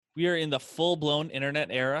We are in the full-blown internet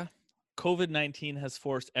era. COVID-19 has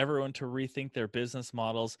forced everyone to rethink their business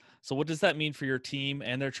models. So what does that mean for your team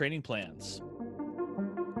and their training plans?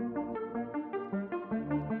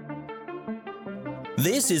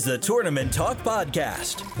 This is the Tournament Talk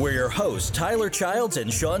Podcast, where your hosts Tyler Childs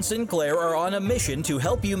and Sean Sinclair are on a mission to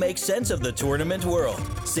help you make sense of the tournament world,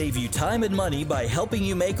 save you time and money by helping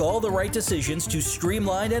you make all the right decisions to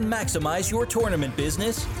streamline and maximize your tournament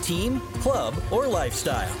business, team, club, or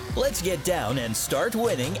lifestyle. Let's get down and start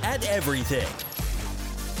winning at everything.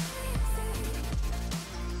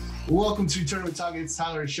 Welcome to Tournament Talk. It's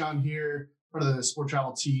Tyler and Sean here, part of the Sport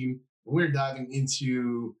Travel team. We're diving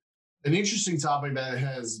into an interesting topic that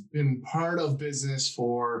has been part of business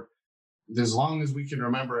for as long as we can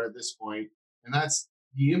remember at this point, and that's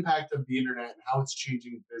the impact of the internet and how it's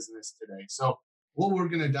changing business today. So what we're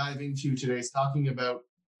going to dive into today is talking about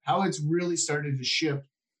how it's really started to shift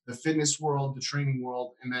the fitness world, the training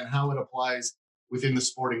world, and then how it applies within the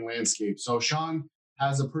sporting landscape. So Sean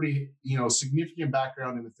has a pretty, significant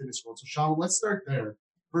background in the fitness world. So Sean, let's start there.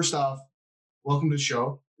 First off, welcome to the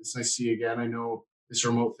show. It's nice to see you again. I know this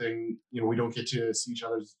remote thing, we don't get to see each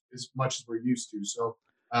other as much as we're used to. So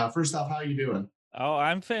first off, how are you doing? Oh,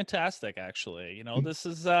 I'm fantastic, actually. This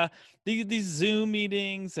is these Zoom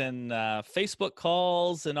meetings and Facebook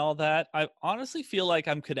calls and all that. I honestly feel like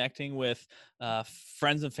I'm connecting with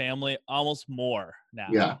friends and family almost more now,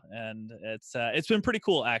 Yeah. and it's been pretty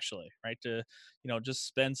cool, actually, right? To just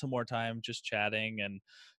spend some more time just chatting and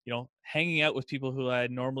hanging out with people who I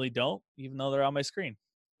normally don't, even though they're on my screen.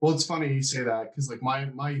 Well, it's funny you say that because like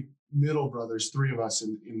my middle brothers, three of us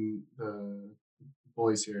in the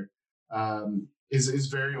boys here, is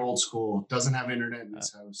very old school. Doesn't have internet in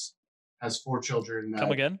his house. Has four children.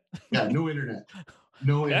 Come again? Yeah, no internet,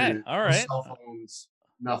 no Okay, internet, all no right. cell phones,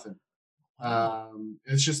 nothing. Wow.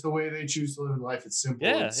 It's just the way they choose to live life. It's simple.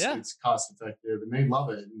 Yeah, It's yeah. it's cost effective, and they love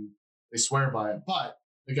it and they swear by it. But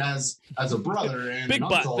like as a brother and Big an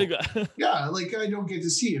butt, uncle, big butt. yeah, like I don't get to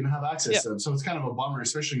see and have access Yeah. to them. So it's kind of a bummer,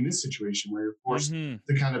 especially in this situation where you're forced Mhm.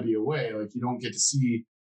 to kind of be away. Like you don't get to see,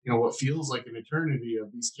 what feels like an eternity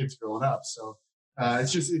of these kids growing up. So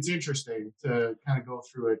it's interesting to kind of go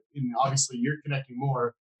through it. And obviously you're connecting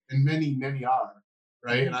more and many are,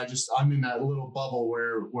 right? And I'm in that little bubble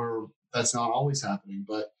where that's not always happening.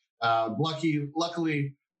 But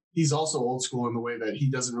luckily he's also old school in the way that he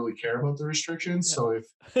doesn't really care about the restrictions. Yeah. So if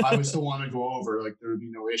I was to want to go over, like there would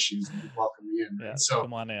be no issues and he'd welcome me in. Right? Yeah, So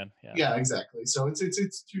come on in. Yeah. yeah, exactly. So it's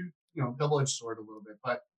two, double-edged sword a little bit.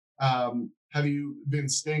 But have you been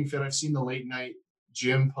staying fit? I've seen the late night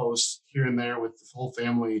gym posts here and there with the whole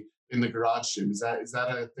family in the garage gym. Is that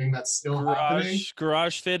a thing that's still happening?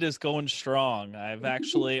 Garage Fit is going strong. I've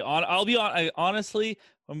actually I'll be on. Honestly,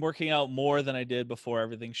 I'm working out more than I did before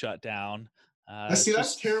everything shut down. See,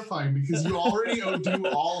 that's terrifying because you already outdo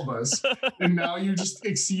all of us, and now you're just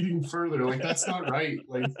exceeding further. Like that's not right.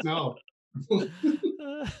 Like no.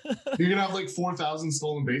 You're gonna have like 4,000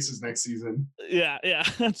 stolen bases next season. Yeah.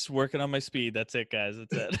 Just working on my speed. That's it, guys.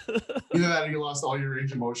 That's it. Either that or you lost all your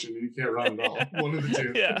range of motion and you can't run at all. One of the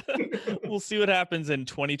two. Yeah. We'll see what happens in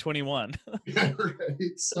 2021. Yeah,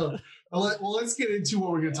 right. So let's get into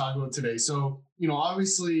what we're going to talk about today. So,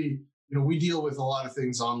 obviously, we deal with a lot of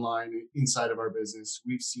things online inside of our business.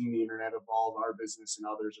 We've seen the internet evolve our business and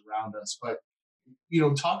others around us. But,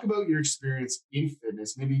 talk about your experience in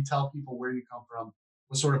fitness. Maybe tell people where you come from,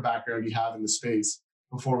 what sort of background you have in the space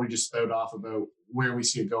before we just spout off about where we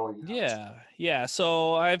see it going. Yeah.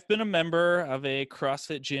 So I've been a member of a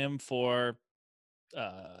CrossFit gym for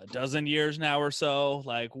a dozen years now or so,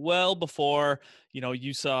 like well before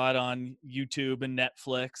you saw it on YouTube and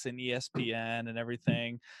Netflix and ESPN and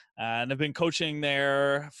everything. And I've been coaching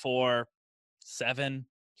there for seven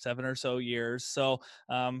or so years. So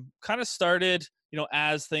kind of started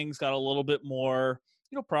as things got a little bit more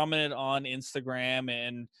prominent on Instagram,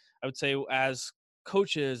 and I would say as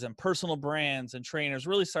coaches and personal brands and trainers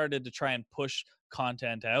really started to try and push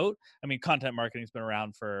content out. I mean, content marketing's been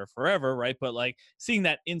around for forever, right? But like seeing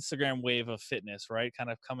that Instagram wave of fitness, right, kind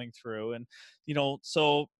of coming through. And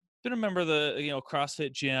so been a member of the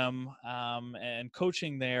CrossFit gym and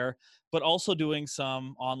coaching there, but also doing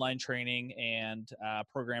some online training and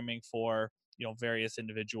programming for various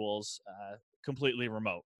individuals completely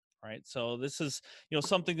remote, right? So this is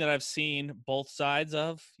something that I've seen both sides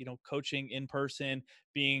of, coaching in person,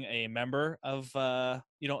 being a member of a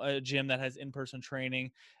gym that has in-person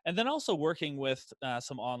training, and then also working with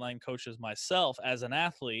some online coaches myself as an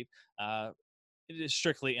athlete. It is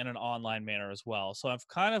strictly in an online manner as well. So I've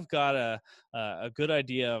kind of got a good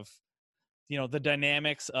idea of the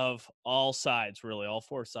dynamics of all sides, really all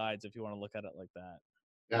four sides, if you want to look at it like that.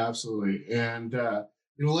 Yeah, absolutely. And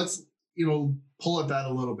let's pull at that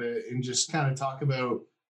a little bit and just kind of talk about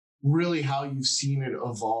really how you've seen it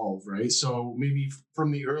evolve, right? So maybe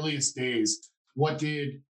from the earliest days, what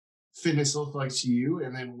did fitness look like to you,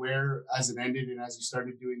 and then where, as it ended, and as you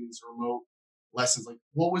started doing these remote lessons, like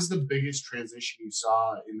what was the biggest transition you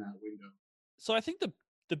saw in that window? So I think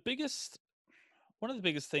the biggest one of the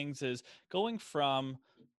biggest things is going from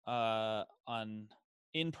on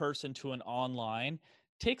in person to an online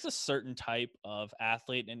takes a certain type of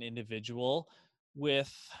athlete and individual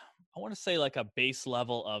with, I want to say, like a base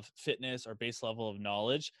level of fitness or base level of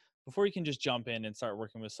knowledge before you can just jump in and start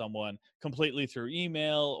working with someone completely through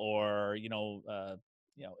email or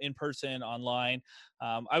in person online.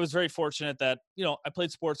 I was very fortunate that I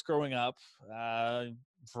played sports growing up,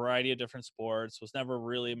 variety of different sports, was never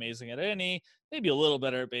really amazing at any, maybe a little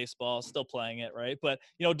better at baseball, still playing it, right? But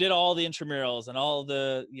did all the intramurals and all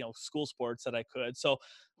the school sports that I could. So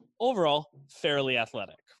overall, fairly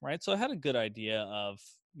athletic, right? So I had a good idea of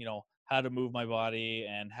how to move my body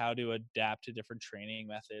and how to adapt to different training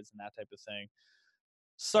methods and that type of thing.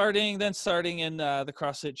 Starting in the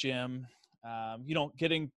CrossFit gym,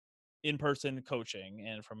 getting in-person coaching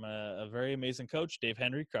and from a very amazing coach, Dave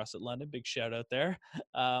Henry, CrossFit London, big shout out there.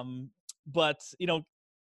 But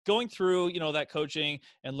going through that coaching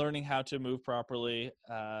and learning how to move properly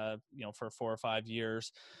for 4 or 5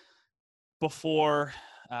 years before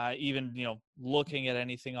even looking at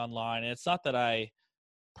anything online. And it's not that I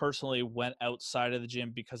personally went outside of the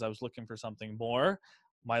gym because I was looking for something more.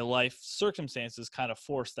 My life circumstances kind of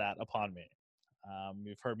forced that upon me.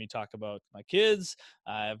 You've heard me talk about my kids.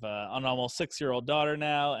 I have an almost 6-year-old daughter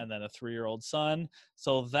now, and then a 3-year-old son.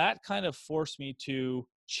 So that kind of forced me to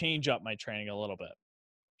change up my training a little bit.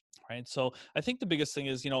 Right. So I think the biggest thing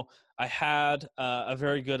is, I had a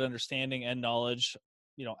very good understanding and knowledge,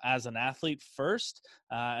 as an athlete first.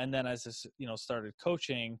 And then as I started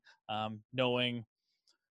coaching, knowing,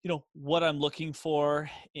 what I'm looking for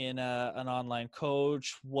in an online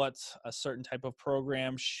coach, what a certain type of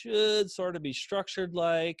program should sort of be structured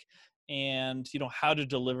like, and, how to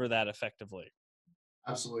deliver that effectively.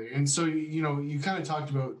 Absolutely. And so, you kind of talked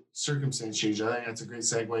about circumstance change. I think that's a great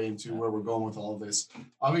segue into Yeah. where we're going with all of this.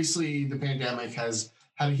 Obviously, the pandemic has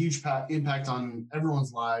had a huge impact on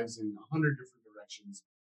everyone's lives in 100 different directions.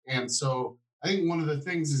 And so, I think one of the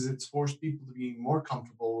things is it's forced people to be more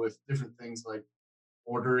comfortable with different things like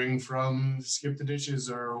ordering from Skip the Dishes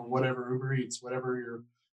or whatever, Uber Eats, whatever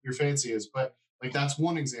your fancy is. But like that's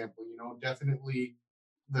one example. Definitely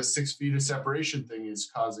the 6 feet of separation thing is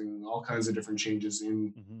causing all kinds of different changes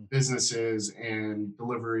in Hmm. businesses and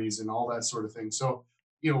deliveries and all that sort of thing. So,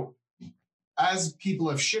 you know, as people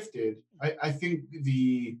have shifted, I think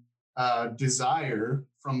the desire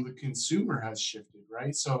from the consumer has shifted,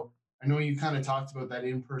 right? So I know you kind of talked about that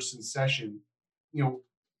in-person session.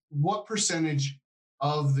 What percentage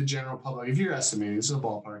of the general public, if you're estimating, this is a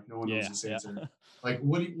ballpark, no one knows Yeah. this Yeah. answer. Like,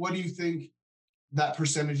 what do you think that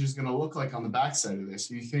percentage is going to look like on the backside of this?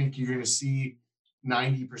 Do you think you're going to see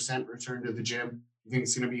 90% return to the gym? You think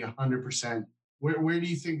it's going to be 100%? Where do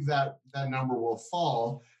you think that number will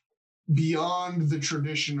fall beyond the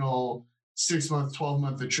traditional 6 month,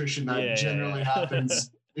 12-month attrition that Yeah. generally Yeah. Yeah.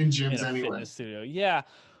 happens in In gyms a anyway? fitness studio. Yeah.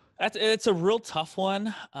 It's a real tough one.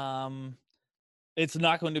 It's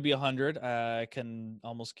not going to be 100. I can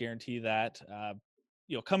almost guarantee that.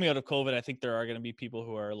 Coming out of COVID, I think there are going to be people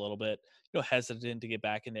who are a little bit, hesitant to get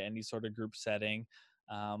back into any sort of group setting.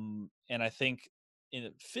 And I think,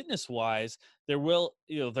 in fitness wise, there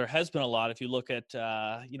has been a lot. If you look at,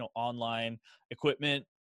 online equipment,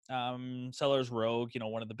 Sellers Rogue,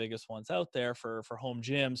 one of the biggest ones out there for home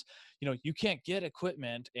gyms. You can't get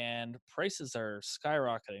equipment and prices are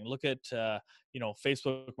skyrocketing. Look at,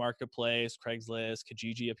 Facebook Marketplace, Craigslist,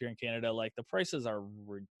 Kijiji up here in Canada. Like, the prices are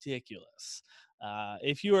ridiculous.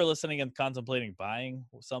 If you are listening and contemplating buying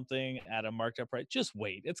something at a marked up price, just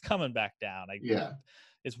wait. It's coming back down. Yeah.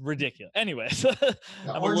 It's ridiculous. Anyways, Yeah.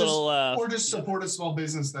 I'm a Or little, just support a small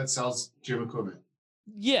business that sells gym equipment.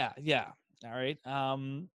 yeah, yeah. All right.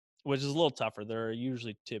 Which is a little tougher. They're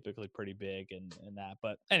usually typically pretty big and that.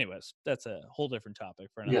 But anyways, that's a whole different topic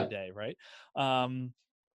for another Yeah. day, right? Um,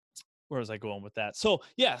 where was I going with that? So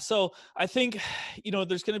yeah, so I think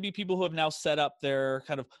there's going to be people who have now set up their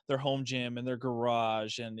kind of their home gym in their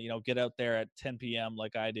garage and get out there at 10 p.m.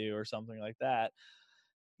 like I do or something like that.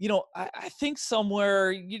 I think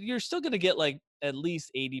somewhere you're still going to get like at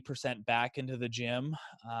least 80% back into the gym.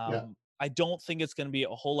 Yeah. I don't think it's going to be a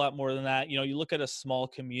whole lot more than that. You look at a small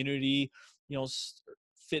community,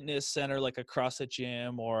 fitness center like a CrossFit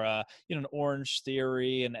Gym or an Orange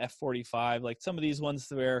Theory and F45, like some of these ones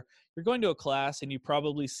where you're going to a class and you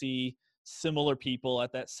probably see similar people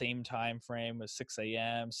at that same time frame, as 6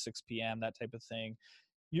 a.m., 6 p.m., that type of thing.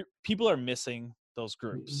 People are missing those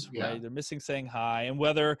groups, Yeah. right? They're missing saying hi, and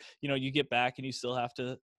whether you get back and you still have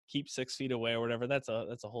to keep 6 feet away or whatever, that's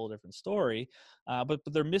a whole different story. But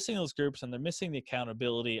they're missing those groups, and they're missing the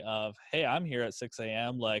accountability of, hey, I'm here at 6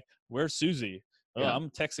 a.m. Like, where's Susie? Oh, Yeah. I'm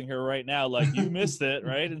texting her right now. Like, you missed it,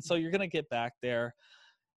 right? And so you're gonna get back there.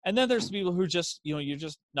 And then there's people who just, you're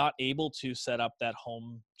just not able to set up that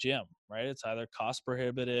home gym, right? It's either cost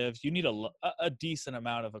prohibitive. You need a decent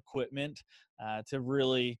amount of equipment to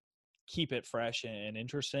really keep it fresh and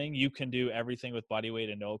interesting. You can do everything with body weight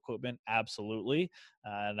and no equipment, absolutely.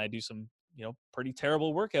 And I do some, pretty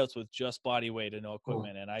terrible workouts with just body weight and no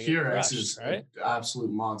equipment, and I get TRX crushed, is right? an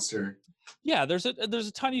absolute monster. Yeah, there's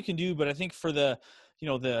a ton you can do, but I think for the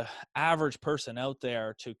average person out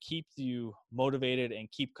there, to keep you motivated and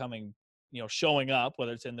keep coming, showing up,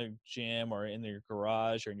 whether it's in the gym or in your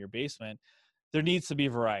garage or in your basement, there needs to be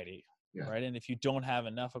variety, right? And if you don't have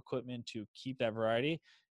enough equipment to keep that variety,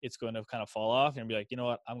 it's going to kind of fall off and be like, you know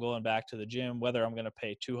what, I'm going back to the gym, whether I'm going to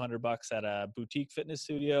pay $200 at a boutique fitness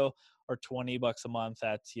studio or $20 a month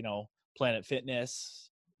at, Planet Fitness,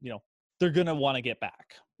 they're going to want to get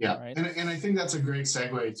back. Yeah. Right? And I think that's a great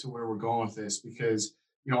segue to where we're going with this, because,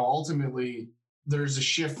 ultimately there's a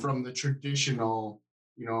shift from the traditional,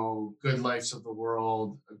 Good Lives of the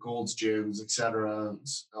world, Gold's Gyms, etc.,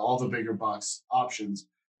 all the bigger box options.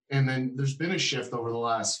 And then there's been a shift over the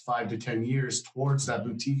last 5 to 10 years towards that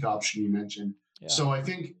boutique option you mentioned. Yeah. So I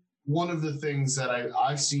think one of the things that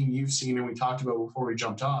I've seen, you've seen, and we talked about before we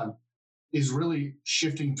jumped on, is really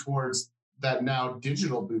shifting towards that now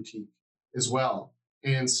digital boutique as well.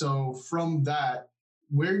 And so from that,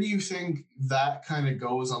 where do you think that kind of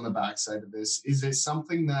goes on the backside of this? Is it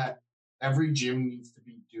something that every gym needs to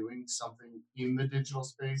be doing something in the digital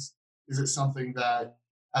space? Is it something that,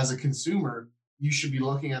 as a consumer, you should be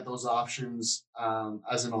looking at those options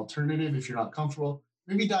as an alternative if you're not comfortable?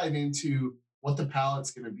 Maybe dive into what the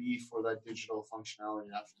palette's going to be for that digital functionality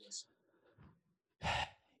after this.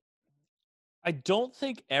 I don't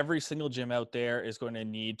think every single gym out there is going to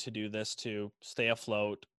need to do this to stay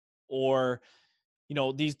afloat, or,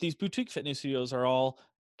 these boutique fitness studios are all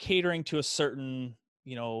catering to a certain,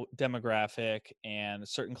 demographic and a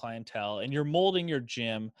certain clientele, and you're molding your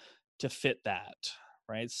gym to fit that,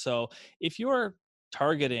 right? So if you're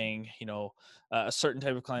targeting, a certain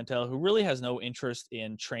type of clientele who really has no interest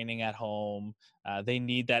in training at home, they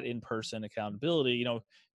need that in-person accountability,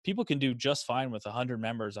 people can do just fine with 100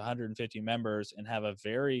 members, 150 members, and have a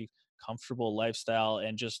very comfortable lifestyle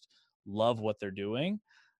and just love what they're doing.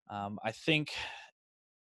 I think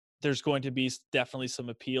there's going to be definitely some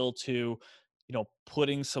appeal to,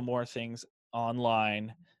 putting some more things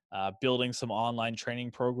online, building some online training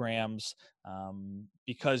programs,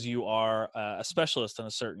 because you are a specialist in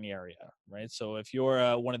a certain area, right? So if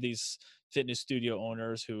you're one of these fitness studio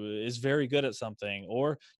owners who is very good at something,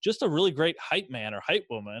 or just a really great hype man or hype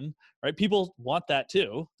woman, right? People want that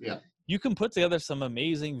too. Yeah. You can put together some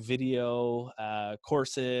amazing video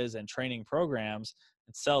courses and training programs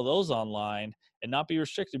and sell those online and not be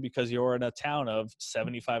restricted because you're in a town of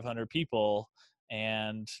 7,500 people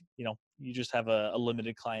and, you just have a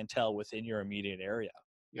limited clientele within your immediate area.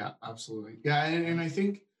 Yeah, absolutely. Yeah. And I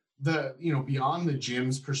think beyond the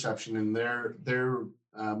gym's perception and their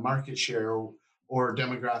market share or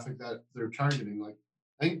demographic that they're targeting, like,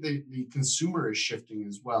 I think the consumer is shifting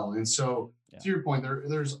as well. And so to your point,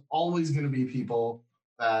 there's always going to be people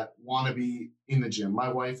that want to be in the gym.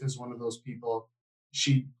 My wife is one of those people.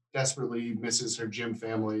 She desperately misses her gym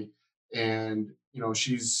family. And,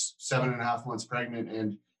 she's 7.5 months pregnant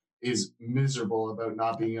and is miserable about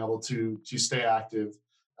not being able to stay active.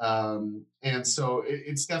 And so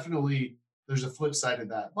it's definitely, there's a flip side of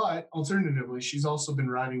that. But alternatively, she's also been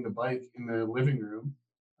riding the bike in the living room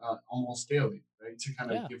almost daily, right? To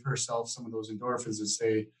kind of give herself some of those endorphins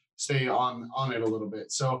and stay on it a little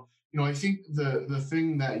bit. So, I think the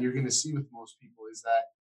thing that you're going to see with most people is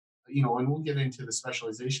that, and we'll get into the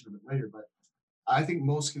specialization of it later, but I think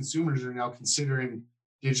most consumers are now considering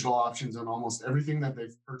digital options on almost everything that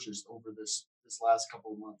they've purchased over this last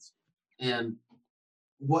couple of months. And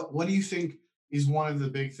what do you think is one of the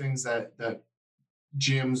big things that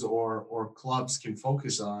gyms or clubs can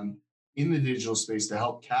focus on in the digital space to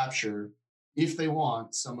help capture, if they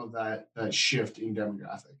want, some of that shift in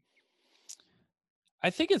demographic? I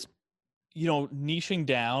think it's, niching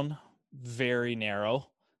down very narrow.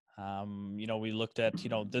 We looked at,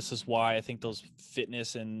 this is why I think those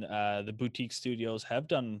fitness and the boutique studios have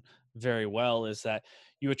done very well, is that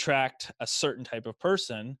you attract a certain type of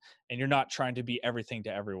person and you're not trying to be everything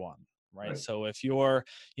to everyone, right? Right. So if you're,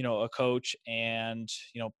 a coach and,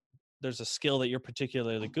 there's a skill that you're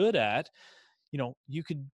particularly good at, you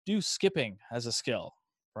could do skipping as a skill,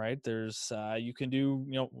 right? There's, you can do,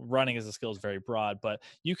 running as a skill is very broad, but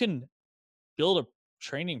you can build a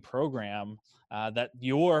training program that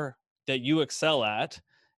you excel at,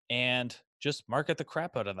 and just market the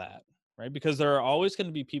crap out of that, right? Because there are always going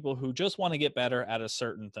to be people who just want to get better at a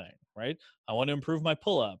certain thing, right? I want to improve my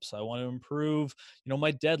pull-ups, I want to improve,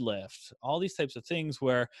 my deadlift, all these types of things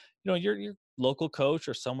where, your local coach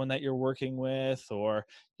or someone that you're working with or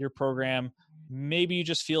your program, maybe you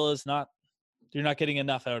just feel is not, you're not getting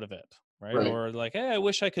enough out of it, right? Right. Or like, hey, I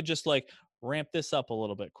wish I could just like ramp this up a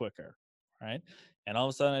little bit quicker, right? And all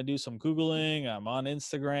of a sudden I do some Googling, I'm on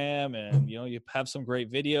Instagram, and you have some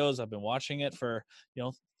great videos. I've been watching it for,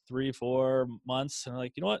 3 4 months, and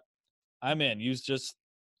like, you know what? I'm in. You just,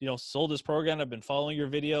 sold this program. I've been following your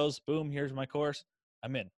videos. Boom, here's my course.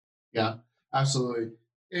 I'm in. Yeah, absolutely.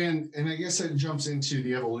 And I guess it jumps into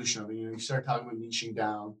the evolution of it. You start talking about niching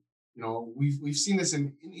down. We've seen this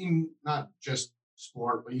in not just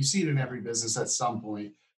sport, but you see it in every business at some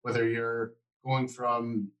point, whether you're going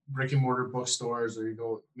from brick and mortar bookstores or you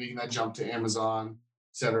go making that jump to Amazon,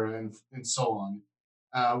 et cetera, and so on.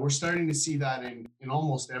 We're starting to see that in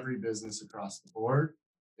almost every business across the board.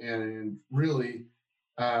 And really,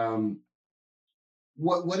 um,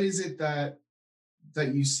 what is it that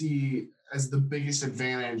you see as the biggest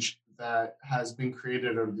advantage that has been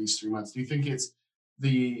created over these 3 months? Do you think it's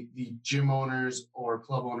the gym owners or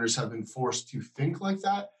club owners have been forced to think like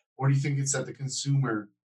that, or do you think it's that the consumer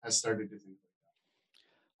has started to think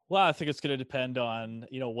like Well, I think it's going to depend on,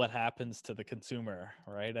 what happens to the consumer,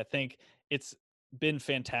 right? I think it's been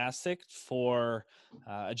fantastic for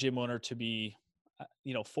a gym owner to be,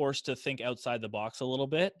 forced to think outside the box a little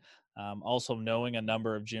bit. Also, knowing a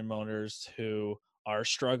number of gym owners who are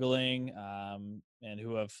struggling, and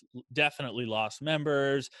who have definitely lost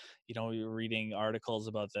members. You're reading articles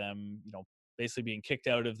about them, basically being kicked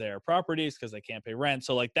out of their properties because they can't pay rent.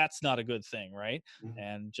 So, like, that's not a good thing, right? that? Mhm.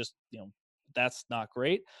 And just, that's not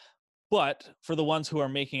great. But for the ones who are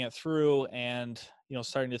making it through and,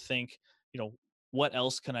 starting to think, you know, what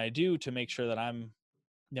else can I do to make sure that I'm,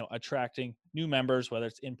 attracting new members, whether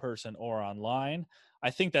it's in person or online,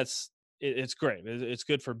 I think it's great. It's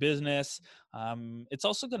good for business. It's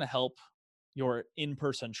also going to help your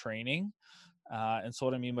in-person training. And so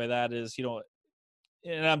what I mean by that is,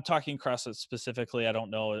 and I'm talking CrossFit specifically. I don't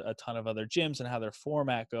know a ton of other gyms and how their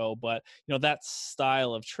format go, but that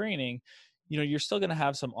style of training, you're still going to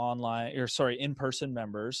have some online, or sorry, in-person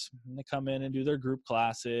members, and they come in and do their group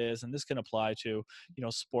classes, and this can apply to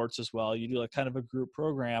sports as well. You do like kind of a group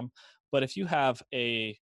program, but if you have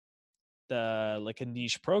like a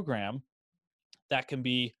niche program, that can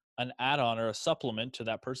be an add-on or a supplement to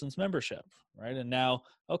that person's membership, right? And now,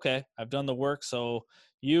 okay, I've done the work, so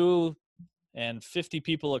you and 50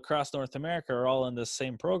 people across North America are all in this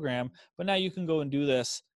same program, but now you can go and do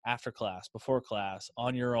this after class, before class,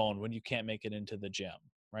 on your own when you can't make it into the gym,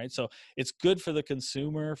 right? So it's good for the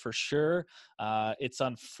consumer for sure. It's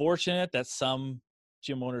unfortunate that some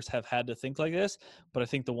gym owners have had to think like this, but I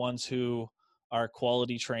think the ones who are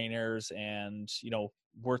quality trainers and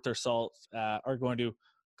worth their salt are going to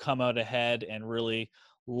come out ahead and really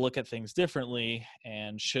look at things differently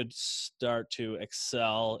and should start to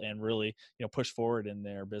excel and really push forward in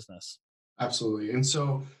their business. Absolutely. And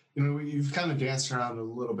so, you've kind of danced around a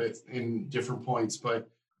little bit in different points, but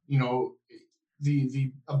you know,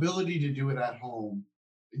 the ability to do it at home,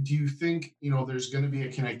 do you think, there's going to be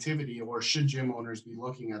a connectivity, or should gym owners be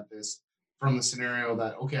looking at this from the scenario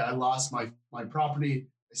that, okay, I lost my property,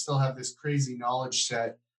 I still have this crazy knowledge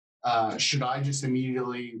set. Should I just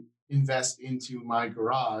immediately invest into my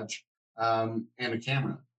garage, and a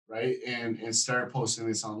camera, right? And start posting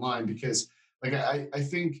this online? Because like I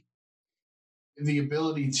think the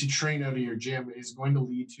ability to train out of your gym is going to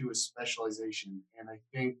lead to a specialization. And I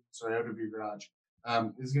think, sorry, out of your garage,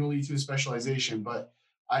 is going to lead to a specialization. But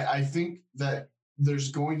I think that there's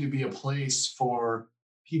going to be a place for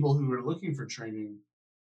people who are looking for training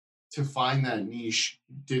to find that niche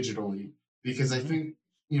digitally. Because I Hmm. think,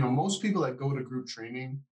 most people that go to group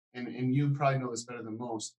training, and you probably know this better than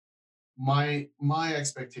most, my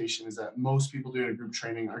expectation is that most people doing a group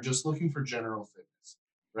training are just looking for general fitness,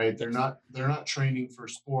 right? they're Yes. not they're not training for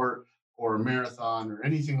sport or a marathon or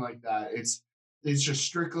anything like that. It's just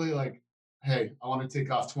strictly like, hey, I want to take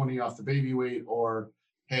off 20 off the baby weight, or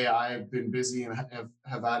hey, I've been busy and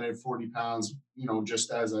have added 40 pounds,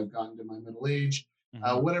 just as I've gotten to my middle age.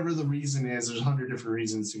 Hmm. Whatever the reason is, there's 100 different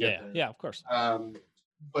reasons to get Yeah, there. yeah, of course.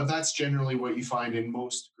 But that's generally what you find in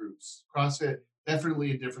most groups. CrossFit,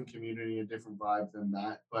 definitely a different community, a different vibe than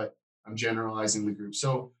that, but I'm generalizing the group.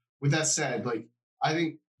 So with that said, like, I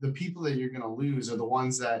think the people that you're going to lose are the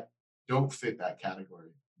ones that don't fit that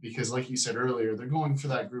category, because like you said earlier, they're going for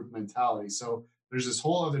that group mentality. So there's this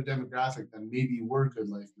whole other demographic that maybe were Good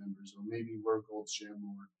Life members, or maybe were Gold's Gym,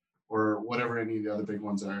 or whatever any of the other big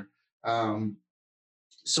ones are.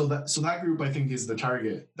 So that group, I think, is the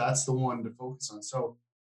target. That's the one to focus on. So,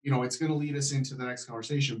 it's going to lead us into the next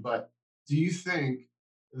conversation. But do you think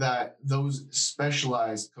that those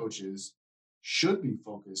specialized coaches should be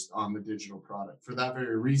focused on the digital product for that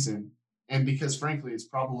very reason? And because, frankly, it's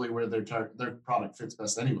probably where their product fits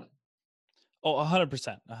best anyway. Oh,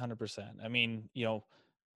 100%, 100%. I mean,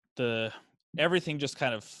 the everything just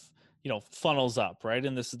kind of funnels up, right?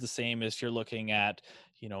 And this is the same as you're looking at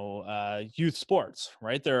youth sports,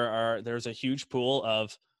 right? There's a huge pool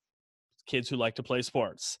of kids who like to play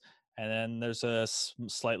sports, and then there's a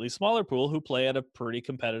slightly smaller pool who play at a pretty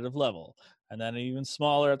competitive level, and then even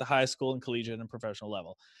smaller at the high school and collegiate and professional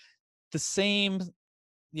level. The same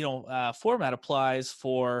format applies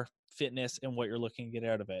for fitness and what you're looking to get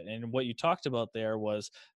out of it. And what you talked about there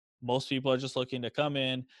was most people are just looking to come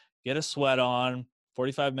in, get a sweat on,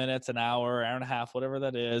 45 minutes, an hour, hour and a half, whatever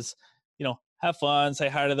that is, have fun, say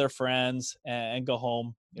hi to their friends, and go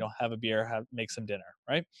home, have a beer, make some dinner,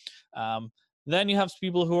 right? Then you have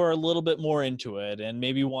people who are a little bit more into it and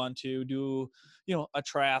maybe want to do, a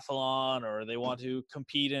triathlon, or they want to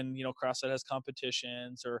compete in, CrossFit has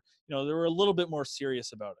competitions, or, they're a little bit more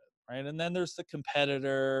serious about it, right? And then there's the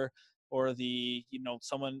competitor, or the,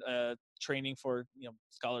 someone training for,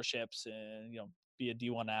 scholarships and, be a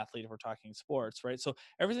D1 athlete if we're talking sports, right? So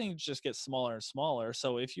everything just gets smaller and smaller.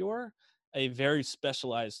 So if you're a very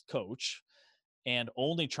specialized coach and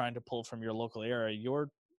only trying to pull from your local area,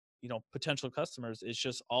 your potential customers is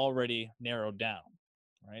just already narrowed down,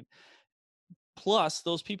 right? Plus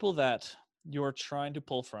those people that you're trying to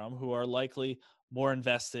pull from, who are likely more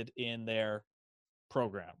invested in their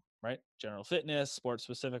program, right? General fitness, sports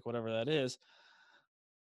specific, whatever that is,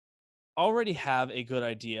 already have a good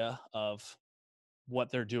idea of what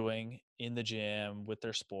they're doing in the gym, with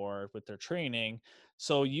their sport, with their training.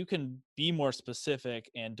 So you can be more specific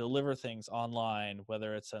and deliver things online,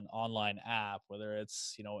 whether it's an online app, whether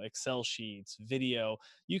it's, Excel sheets, video.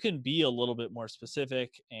 You can be a little bit more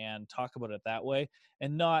specific and talk about it that way,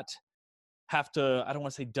 and not have to, I don't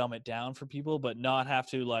want to say dumb it down for people, but not have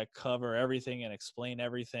to like cover everything and explain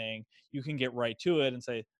everything. You can get right to it and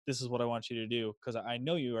say, this is what I want you to do, because I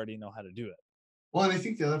know you already know how to do it. Well, and I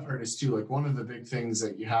think the other part is too, like, one of the big things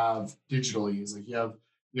that you have digitally is, like, you have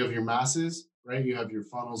your masses, right? You have your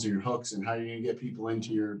funnels or your hooks and how you're going to get people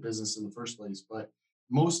into your business in the first place. But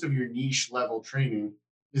most of your niche level training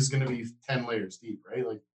is going to be 10 layers deep, right?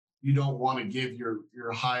 Like, you don't want to give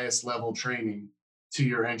your highest level training to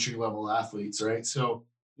your entry level athletes, right? So,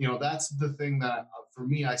 that's the thing that for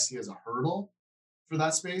me I see as a hurdle for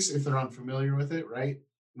that space if they're unfamiliar with it, right?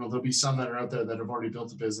 There'll be some that are out there that have already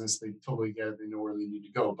built a business. They totally get it. They know where they need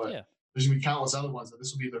to go. But Yeah. there's going to be countless other ones that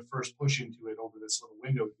this will be their first push into it over this little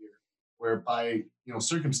window here, where by,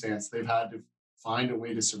 circumstance, they've had to find a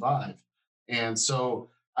way to survive. And so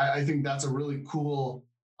I think that's a really cool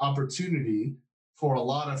opportunity for a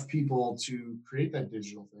lot of people to create that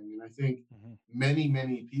digital thing. And I think many,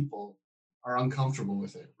 many people are uncomfortable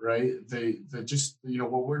with it, right? They just,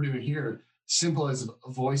 what we're doing here, simple as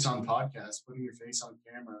a voice on podcast, putting your face on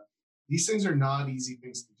camera. These things are not easy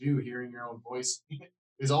things to do. Hearing your own voice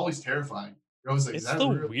is always terrifying. You're always like, it's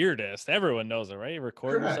the weirdest. Everyone knows it, right? You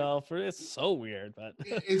record Correct. yourself. It's so weird, but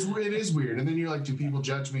it is weird. And then you're like, do people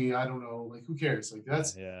judge me? I don't know. Like, who cares? Like,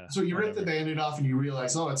 that's so you rip the Band-Aid off and you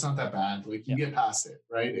realize, oh, it's not that bad. Like, you get past it,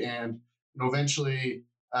 right? And eventually,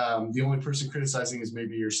 the only person criticizing is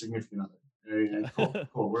maybe your significant other.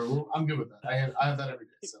 Cool. I'm good with that. I have that every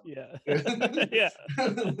day. So yeah.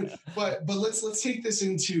 but let's take this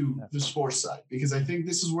into the sports side, because I think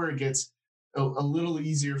this is where it gets a little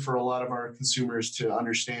easier for a lot of our consumers to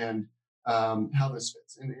understand how this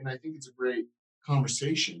fits. And I think it's a great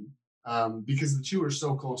conversation because the two are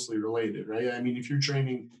so closely related, right? I mean, if you're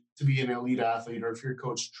training to be an elite athlete, or if you're a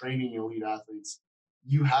coach training elite athletes,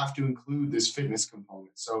 you have to include this fitness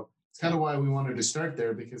component. So it's kind of why we wanted to start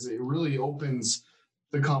there, because it really opens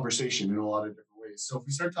the conversation in a lot of different ways. So if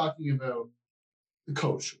we start talking about the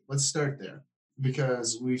coach, let's start there,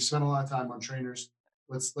 because we've spent a lot of time on trainers.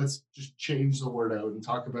 Let's just change the word out and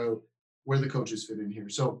talk about where the coaches fit in here.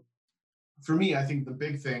 So for me, I think the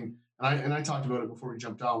big thing, and I talked about it before we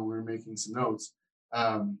jumped on when we were making some notes.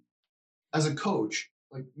 Um, as a coach,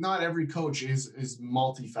 like not every coach is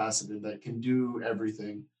multifaceted that can do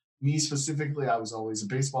everything. Me specifically, I was always a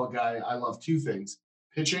baseball guy. I love two things: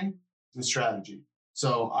 pitching and strategy.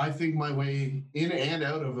 So I think my way in and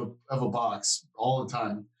out of a box all the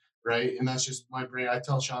time, right? And that's just my brain. I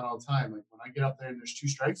tell Sean all the time, like when I get up there and there's two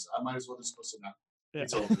strikes, I might as well just go sit down. Yeah.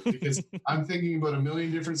 It's over because I'm thinking about a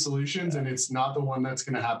million different solutions, and it's not the one that's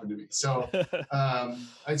going to happen to me. So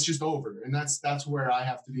it's just over, and that's where I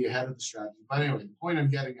have to be ahead of the strategy. But anyway, the point I'm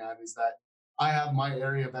getting at is that I have my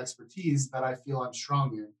area of expertise that I feel I'm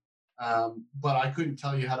strong in, but I couldn't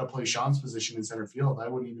tell you how to play Sean's position in center field. I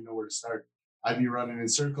wouldn't even know where to start. I'd be running in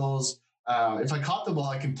circles. If I caught the ball,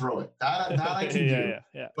 I can throw it. That I can do,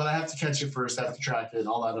 but I have to catch it first. I have to track it and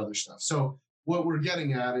all that other stuff. So what we're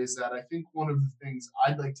getting at is that I think one of the things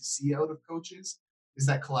I'd like to see out of coaches is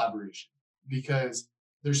that collaboration, because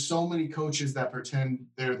there's so many coaches that pretend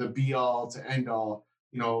they're the be all to end all.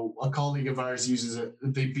 You know, a colleague of ours uses it,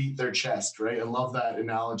 they beat their chest, right? I love that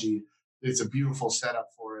analogy. It's a beautiful setup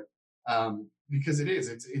for it, because it is.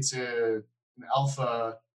 It's an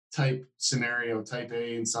alpha type scenario, type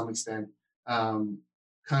A in some extent, kind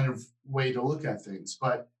of way to look at things.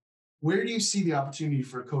 But where do you see the opportunity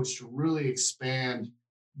for a coach to really expand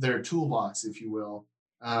their toolbox, if you will,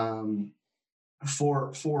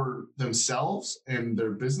 for themselves and their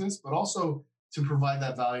business, but also to provide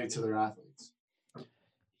that value to their athletes?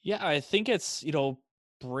 Yeah, I think it's,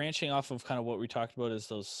 branching off of kind of what we talked about is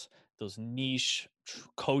those niche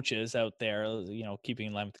coaches out there, keeping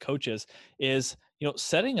in line with coaches is,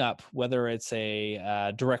 setting up whether it's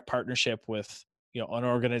a direct partnership with, an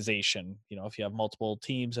organization, if you have multiple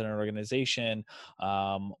teams in an organization,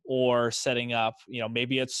 or setting up,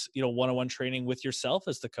 maybe it's, one-on-one training with yourself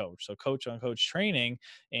as the coach. So coach on coach training,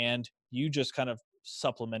 and you just kind of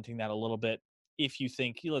supplementing that a little bit. If you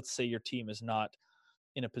think, let's say your team is not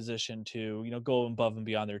in a position to go above and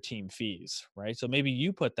beyond their team fees, right? So maybe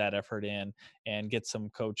you put that effort in and get some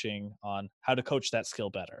coaching on how to coach that skill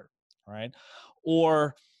better, right?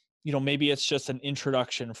 Or maybe it's just an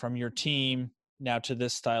introduction from your team now to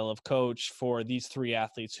this style of coach for these three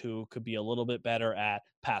athletes who could be a little bit better at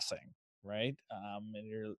passing, right?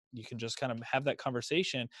 And you can just kind of have that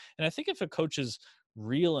conversation. And I think if a coach is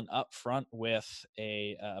real and upfront with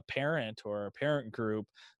a parent or a parent group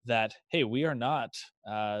that, hey, we are not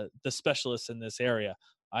the specialists in this area.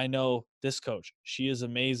 I know this coach. She is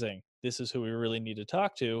amazing. This is who we really need to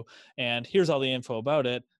talk to. And here's all the info about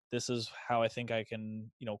it. This is how I think I can,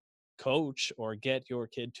 coach or get your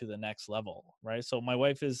kid to the next level, right? So my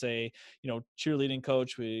wife is a, cheerleading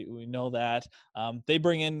coach. We know that. They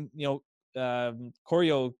bring in,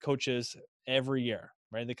 choreo coaches every year,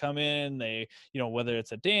 right? They come in, they, whether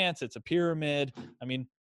it's a dance, it's a pyramid. I mean,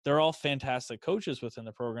 they're all fantastic coaches within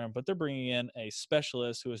the program, but they're bringing in a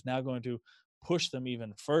specialist who is now going to push them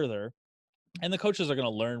even further. And the coaches are going to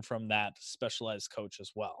learn from that specialized coach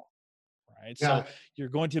as well, right? Yeah. So you're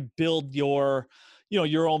going to build your,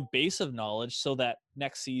 your own base of knowledge so that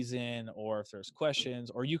next season, or if there's questions,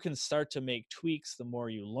 or you can start to make tweaks the more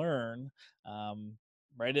you learn.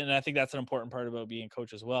 Right. And I think that's an important part about being a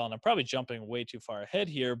coach as well. And I'm probably jumping way too far ahead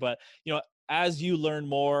here, but as you learn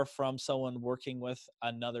more from someone working with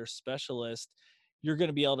another specialist, you're going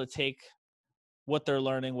to be able to take what they're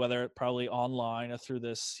learning, whether probably online or through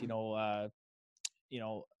this,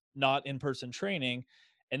 not in-person training,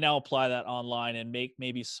 and now apply that online and make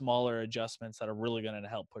maybe smaller adjustments that are really going to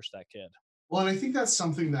help push that kid. Well, and I think that's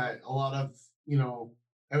something that a lot of,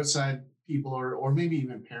 outside people or maybe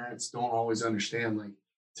even parents don't always understand. Like,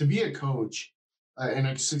 to be a coach and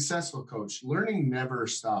a successful coach, learning never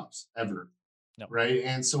stops ever. No. Right.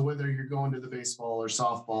 And so whether you're going to the baseball or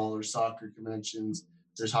softball or soccer conventions,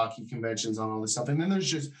 there's hockey conventions on all this stuff. And then there's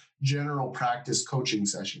just general practice coaching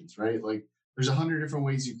sessions, right? Like there's 100 different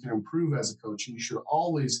ways you can improve as a coach, and you should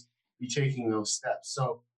always be taking those steps.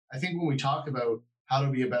 So I think when we talk about how to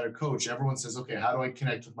be a better coach, everyone says, okay, how do I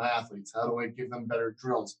connect with my athletes? How do I give them better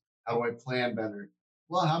drills? How do I plan better?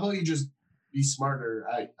 Well, how about you just be smarter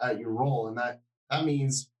at your role? And that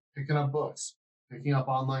means picking up books, picking up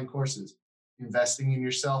online courses, investing in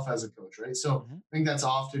yourself as a coach, right? So I think that's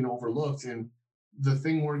often overlooked. And the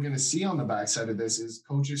thing we're going to see on the backside of this is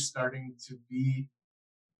coaches starting to be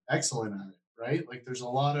excellent at it, right? Like there's a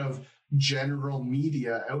lot of general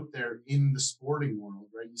media out there in the sporting world,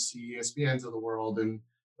 right? You see ESPNs of the world and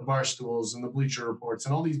the Barstools and the Bleacher Reports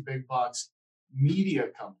and all these big box media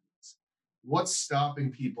companies. What's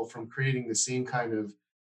stopping people from creating the same kind of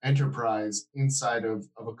enterprise inside of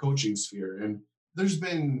a coaching sphere? And there's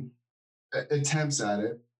been attempts at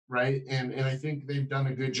it, right? And I think they've done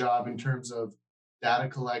a good job in terms of data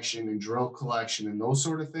collection and drill collection and those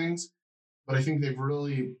sort of things. But I think they've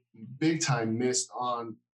really big time missed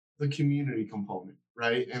on the community component,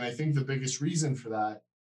 right? And I think the biggest reason for that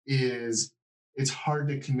is it's hard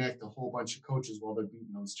to connect a whole bunch of coaches while they're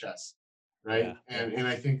beating those chests, Yeah. right? And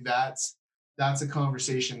I think that's a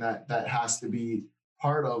conversation that has to be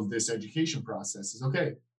part of this education process. Is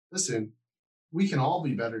okay. Listen, we can all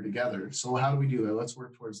be better together. So how do we do that? Let's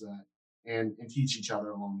work towards that and teach each other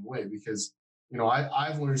along the way. Because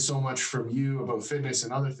I've learned so much from you about fitness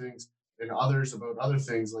and other things, and others about other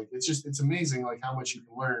things. Like it's amazing like how much you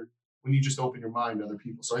can learn when you just open your mind to other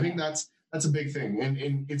people. So I think that's a big thing,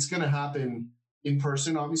 and it's going to happen in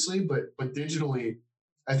person, obviously, but digitally,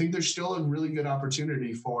 I think there's still a really good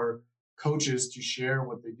opportunity for coaches to share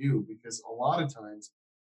what they do, because a lot of times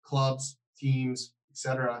clubs, teams,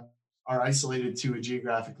 etc., are isolated to a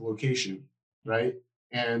geographic location, right?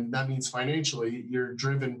 And that means financially, you're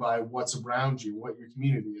driven by what's around you, what your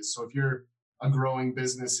community is. So if you're a growing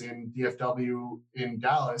business in DFW in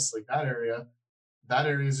Dallas, like that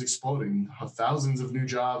area is exploding. Thousands of new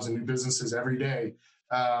jobs and new businesses every day.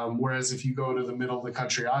 Whereas if you go to the middle of the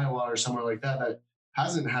country, Iowa or somewhere like that, that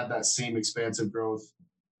hasn't had that same expansive growth,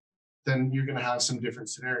 then you're going to have some different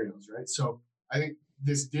scenarios, right? So I think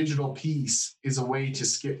this digital piece is a way to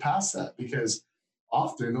skip past that, because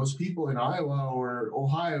often those people in Iowa or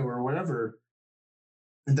Ohio or wherever,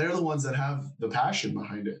 they're the ones that have the passion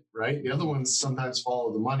behind it, right? The other ones sometimes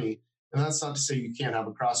follow the money. And that's not to say you can't have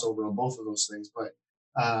a crossover on both of those things, but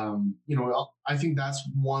I think that's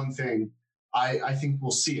one thing I think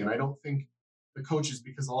we'll see. And I don't think the coaches,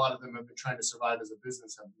 because a lot of them have been trying to survive as a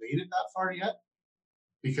business, have made it that far yet,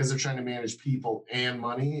 because they're trying to manage people and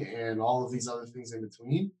money and all of these other things in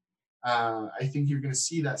between. I think you're going to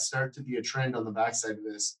see that start to be a trend on the backside of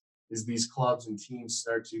this, is these clubs and teams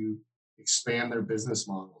start to expand their business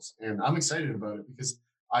models. And I'm excited about it, because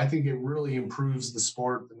I think it really improves the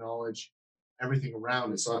sport, the knowledge, everything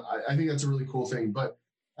around it. So I think that's a really cool thing. But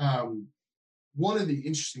um, one of the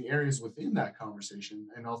interesting areas within that conversation,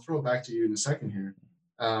 and I'll throw it back to you in a second here,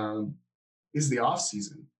 um, is the off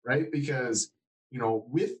season, right? Because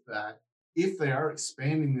with that, if they are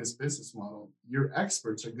expanding this business model, your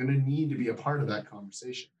experts are going to need to be a part of that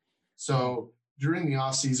conversation. So during the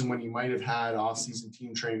off season, when you might have had off season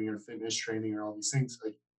team training or fitness training or all these things,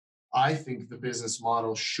 like I think the business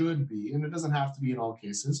model should be, and it doesn't have to be in all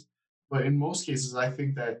cases, but in most cases, I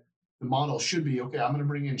think that the model should be, okay, I'm going to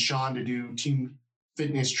bring in Sean to do team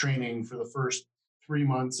fitness training for the first 3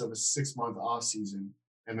 months of a 6-month off season.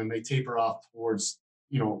 And then they taper off towards,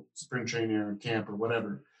 spring training or camp or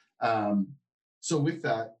whatever. So with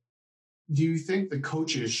that, do you think the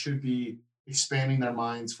coaches should be expanding their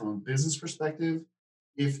minds from a business perspective?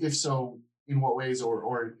 If so, in what ways,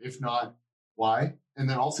 or if not, why? And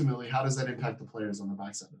then ultimately, how does that impact the players on the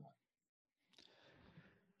backside of that?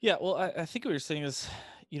 Yeah, well, I think what you're saying is,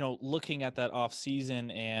 looking at that off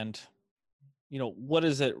season and, what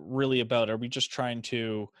is it really about? Are we just trying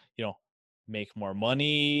to, make more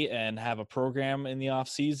money and have a program in the off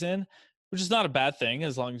season, which is not a bad thing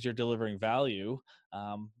as long as you're delivering value.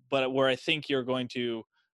 But where I think you're going to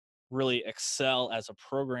really excel as a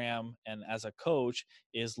program and as a coach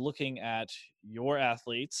is looking at your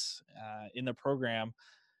athletes in the program,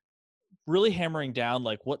 really hammering down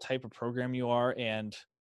like what type of program you are and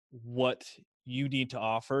what you need to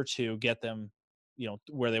offer to get them,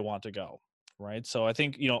 where they want to go. Right. So I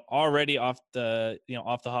think, already off the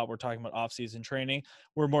hop, we're talking about off season training.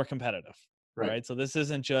 We're more competitive. Right. Right. So this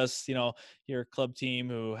isn't just, your club team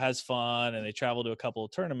who has fun and they travel to a couple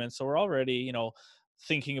of tournaments. So we're already,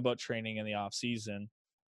 thinking about training in the off season.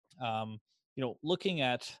 Um, looking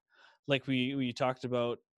at, like we talked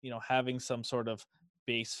about, having some sort of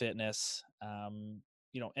base fitness,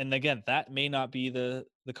 and again, that may not be the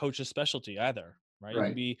coach's specialty either, right? You can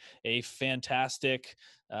Right. be a fantastic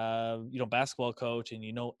basketball coach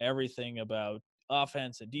and everything about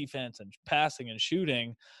offense and defense and passing and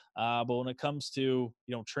shooting, but when it comes to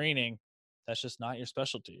training, that's just not your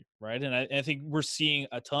specialty, right? And I think we're seeing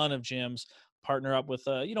a ton of gyms partner up with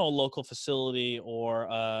a local facility or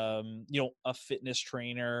a fitness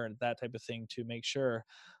trainer and that type of thing to make sure.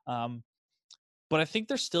 um, but I think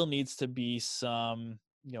there still needs to be some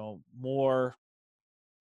more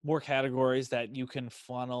categories that you can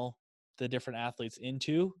funnel the different athletes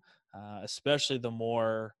into, especially the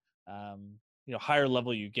more higher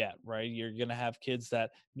level you get, right? You're going to have kids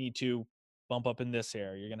that need to bump up in this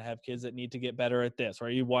area. You're going to have kids that need to get better at this,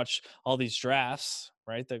 right? You watch all these drafts,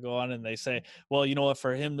 right, that go on and they say, well, you know what,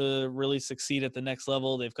 for him to really succeed at the next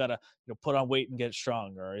level, they've got to, put on weight and get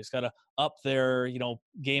stronger. Or he's got to up their,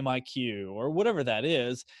 game IQ or whatever that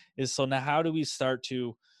is. So now how do we start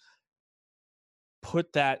to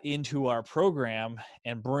put that into our program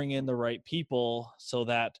and bring in the right people so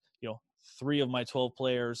that, 3 of my 12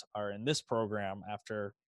 players are in this program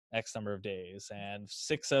after X number of days, and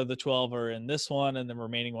 6 of the 12 are in this one, and the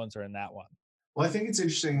remaining ones are in that one. Well, I think it's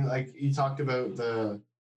interesting. Like you talked about the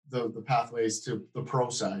pathways to the pro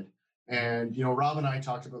side, and Rob and I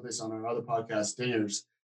talked about this on our other podcast, Dingers,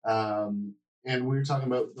 and we were talking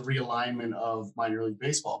about the realignment of minor league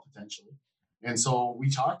baseball potentially. And so we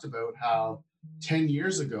talked about how 10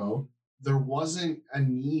 years ago there wasn't a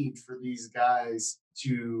need for these guys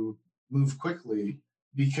to move quickly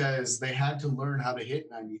because they had to learn how to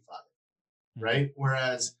hit 95, right?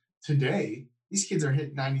 Whereas today, these kids are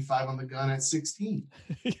hitting 95 on the gun at 16,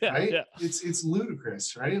 right? Yeah. It's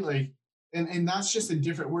ludicrous, right? Like, and that's just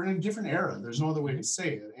we're in a different era. There's no other way to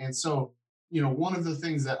say it. And so, one of the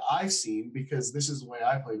things that I've seen, because this is the way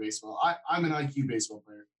I play baseball, I'm an IQ baseball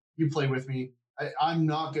player. You play with me. I'm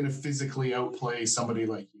not going to physically outplay somebody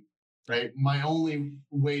like you, right? My only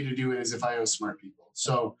way to do it is if I outsmart people.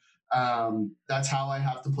 So that's how I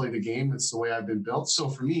have to play the game. It's the way I've been built. So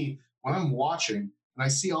for me, when I'm watching and I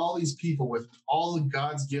see all these people with all of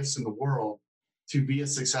God's gifts in the world to be a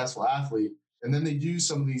successful athlete, and then they do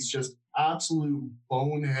some of these just absolute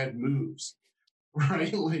bonehead moves,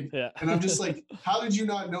 right? Like, yeah. And I'm just like, how did you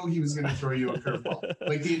not know he was going to throw you a curveball?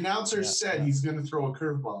 Like the announcer said he's going to throw a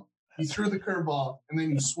curveball. He threw the curveball and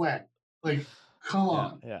then he swung. Like, come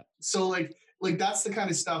on. Yeah. So like that's the kind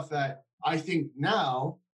of stuff that I think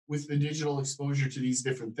now with the digital exposure to these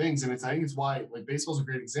different things, and I think it's why like baseball's a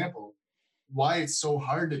great example, why it's so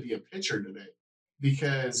hard to be a pitcher today,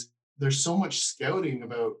 because there's so much scouting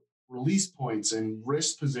about release points and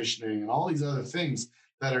wrist positioning and all these other things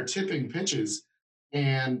that are tipping pitches.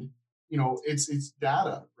 And, it's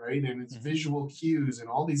data, right? And it's visual cues and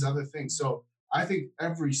all these other things. So I think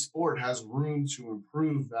every sport has room to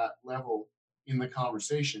improve that level in the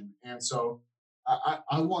conversation. And so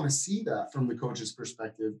I want to see that from the coach's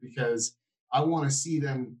perspective, because I want to see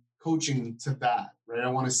them coaching to that, right? I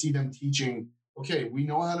want to see them teaching, okay, we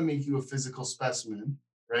know how to make you a physical specimen,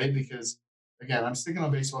 right? Because again, I'm sticking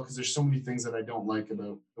on baseball because there's so many things that I don't like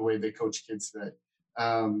about the way they coach kids today.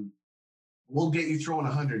 We'll get you throwing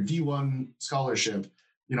 100 D1 scholarship,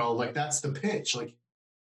 like that's the pitch. Like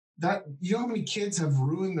that, how many kids have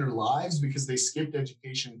ruined their lives because they skipped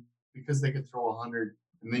education because they could throw 100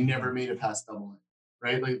 and they never made it past double A,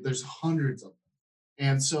 right? Like there's hundreds of them.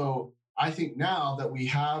 And so I think now that we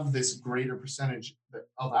have this greater percentage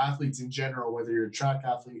of athletes in general, whether you're a track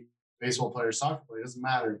athlete, baseball player, soccer player, it doesn't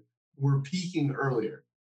matter. We're peaking earlier.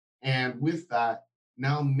 And with that,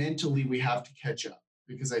 now mentally we have to catch up,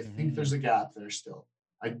 because I think there's a gap there still.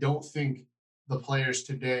 I don't think the players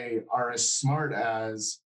today are as smart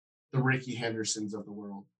as the Ricky Hendersons of the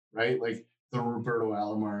world, right? Like the Roberto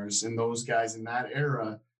Alomars and those guys in that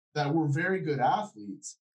era that were very good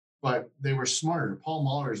athletes, but they were smarter. Paul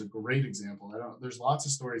Mahler is a great example. There's lots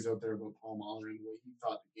of stories out there about Paul Mahler and the way he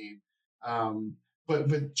thought the game.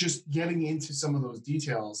 But just getting into some of those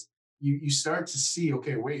details, you start to see,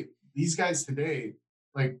 okay, wait, these guys today,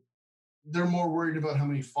 like they're more worried about how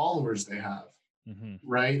many followers they have,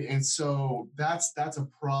 right? And so that's a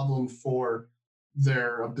problem for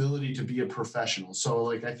their ability to be a professional. So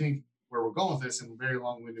like, I think where we're going with this, in a very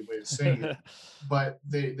long-winded way of saying it, but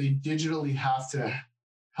they digitally have to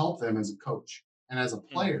help them as a coach and as a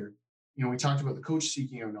player. We talked about the coach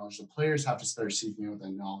seeking out knowledge. The players have to start seeking out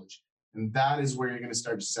that knowledge, and that is where you're going to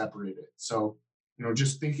start to separate it. So,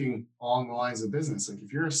 just thinking along the lines of business, like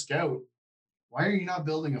if you're a scout, why are you not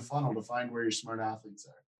building a funnel to find where your smart athletes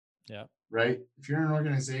are? Yeah. Right. If you're an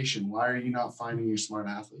organization, why are you not finding your smart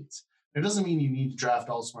athletes? It doesn't mean you need to draft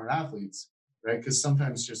all smart athletes, right? Because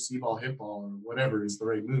sometimes just see ball, hit ball, or whatever is the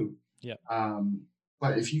right move. Yeah.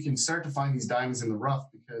 But if you can start to find these diamonds in the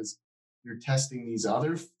rough because you're testing these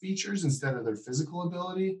other features instead of their physical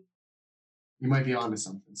ability, you might be onto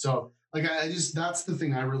something. So, like, that's the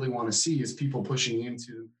thing I really want to see is people pushing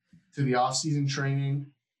into the off-season training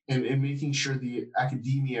and making sure the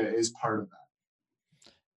academia is part of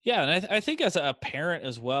that. Yeah, and I think as a parent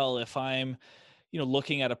as well, if I'm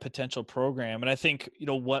looking at a potential program, and I think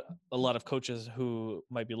what a lot of coaches who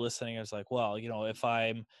might be listening is like, well, if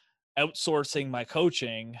I'm outsourcing my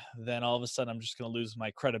coaching, then all of a sudden I'm just going to lose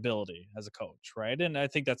my credibility as a coach, right? And I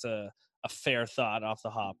think that's a fair thought off the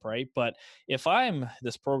hop, right? But if I'm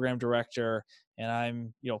this program director and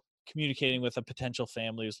I'm communicating with a potential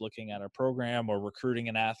family who's looking at our program or recruiting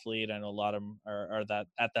an athlete, I know a lot of them are that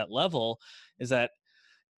at that level, is that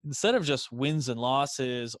instead of just wins and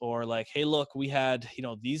losses or like, hey, look, we had,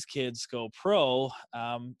 these kids go pro,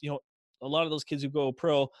 a lot of those kids who go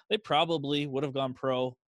pro, they probably would have gone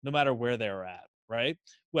pro no matter where they were at, right?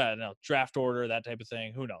 Well, no, draft order, that type of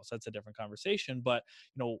thing, who knows? That's a different conversation. But,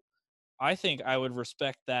 I think I would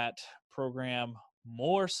respect that program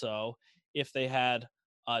more so if they had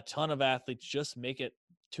a ton of athletes just make it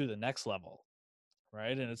to the next level,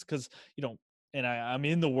 right? And it's because, and I'm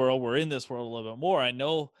in the world, we're in this world a little bit more. I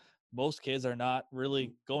know most kids are not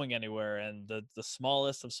really going anywhere, and the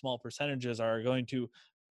smallest of small percentages are going to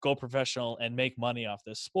go professional and make money off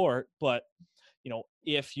this sport. But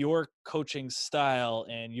if your coaching style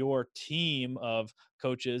and your team of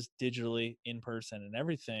coaches digitally, in person, and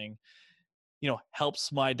everything,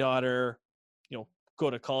 helps my daughter, go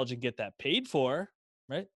to college and get that paid for,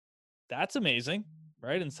 right? That's amazing,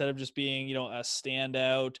 right? Instead of just being, a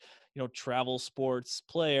standout, travel sports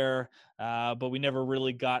player, but we never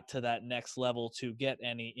really got to that next level to get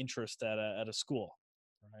any interest at a school,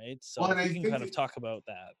 right? So Well, if we can kind of talk about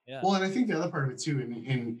that. Yeah. Well, and I think the other part of it too,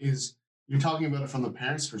 is you're talking about it from the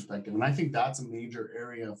parents' perspective, and I think that's a major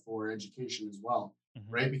area for education as well,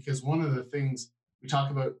 Mm-hmm. right? Because one of the things we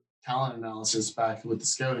talk about talent analysis back with the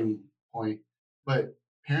scouting point, but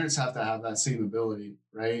parents have to have that same ability,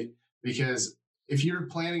 right? Because if you're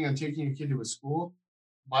planning on taking your kid to a school,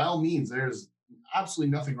 by all means, there's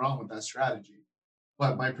absolutely nothing wrong with that strategy.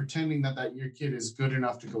 But by pretending that your kid is good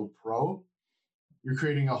enough to go pro, you're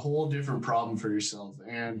creating a whole different problem for yourself.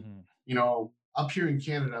 And, Mm-hmm. Up here in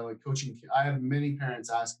Canada, like coaching, I have many parents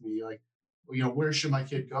ask me, like, well, where should my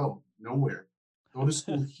kid go? Nowhere. Go to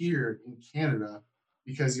school here in Canada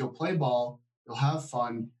because you'll play ball, you'll have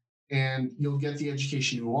fun, and you'll get the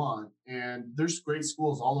education you want. And there's great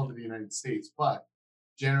schools all over the United States, but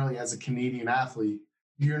generally, as a Canadian athlete,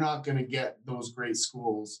 you're not going to get those great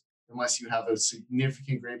schools unless you have a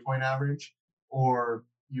significant grade point average or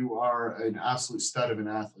you are an absolute stud of an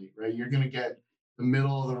athlete, right? You're going to get the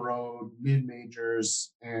middle of the road, mid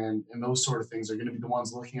majors, and those sort of things are going to be the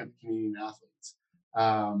ones looking at the Canadian athletes.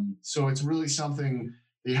 So it's really something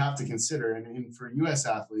that you have to consider. And for U.S.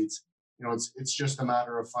 athletes, it's just a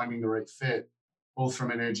matter of finding the right fit, both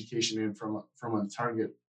from an education and from a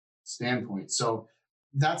target standpoint. So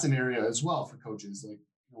that's an area as well for coaches. Like,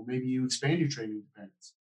 maybe you expand your training to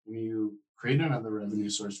parents and you create another revenue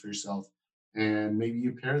source for yourself. And maybe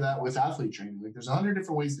you pair that with athlete training. Like, there's 100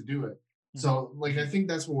 different ways to do it. Mm-hmm. So, like, I think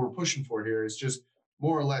that's what we're pushing for here is just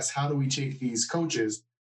more or less, how do we take these coaches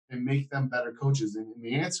and make them better coaches? And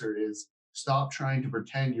the answer is stop trying to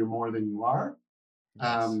pretend you're more than you are.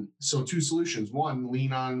 Yes. So 2 solutions. 1,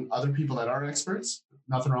 lean on other people that are experts.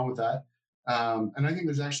 Nothing wrong with that. And I think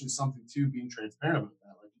there's actually something to being transparent about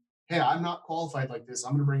that. Like, hey, I'm not qualified like this.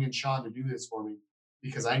 I'm going to bring in Sean to do this for me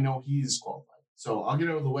because I know he's qualified. So I'll get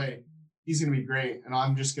out of the way. He's going to be great. And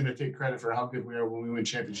I'm just going to take credit for how good we are when we win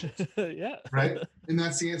championships. Yeah. Right. And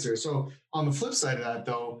that's the answer. So on the flip side of that,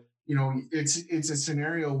 though, it's a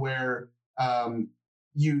scenario where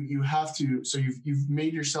you have to, so you've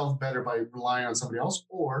made yourself better by relying on somebody else,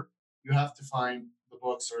 or you have to find the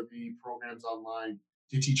books or the programs online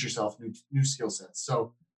to teach yourself new skill sets.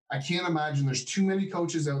 So I can't imagine there's too many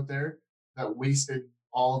coaches out there that wasted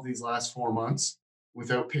all of these last 4 months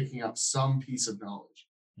without picking up some piece of knowledge.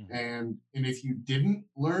 Mm-hmm. And if you didn't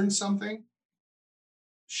learn something,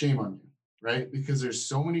 shame on you, right? Because there's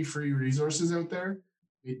so many free resources out there.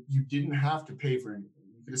 You didn't have to pay for anything.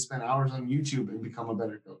 You could have spent hours on YouTube and become a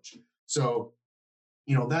better coach. So,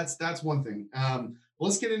 that's one thing.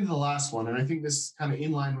 Let's get into the last one. And I think this is kind of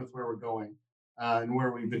in line with where we're going and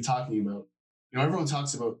where we've been talking about. Everyone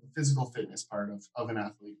talks about the physical fitness part of an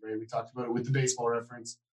athlete, right? We talked about it with the baseball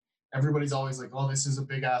reference. Everybody's always like, oh, this is a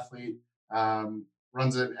big athlete,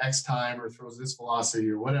 runs at X time or throws this velocity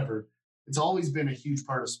or whatever. It's always been a huge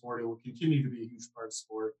part of sport. It will continue to be a huge part of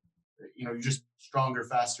sport. You're just stronger,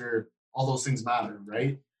 faster, all those things matter,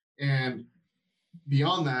 right? And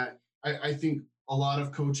beyond that, I think a lot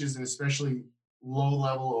of coaches, and especially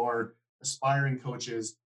low-level or aspiring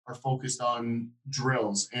coaches, are focused on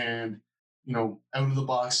drills and,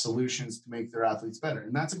 out-of-the-box solutions to make their athletes better.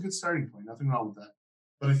 And that's a good starting point. Nothing wrong with that.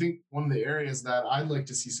 But I think one of the areas that I'd like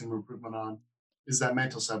to see some improvement on is that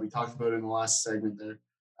mental side. We talked about it in the last segment there.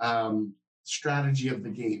 Strategy of the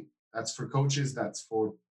game. That's for coaches. That's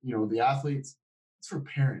for, the athletes. It's for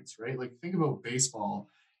parents, right? Like, think about baseball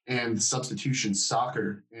and substitutions,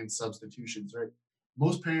 soccer and substitutions, right?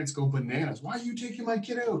 Most parents go bananas. Why are you taking my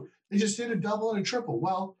kid out? They just hit a double and a triple.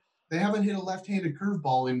 Well, they haven't hit a left-handed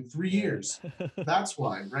curveball in 3 years. Right. That's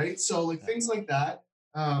why, right? So like Yeah. things like that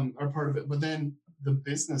are part of it. But then the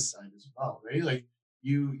business side as well, right? Like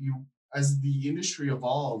you as the industry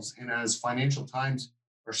evolves and as financial times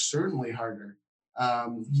are certainly harder,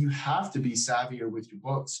 you have to be savvier with your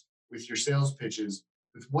books, with your sales pitches,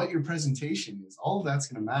 with what your presentation is. All of that's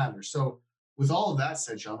going to matter. So with all of that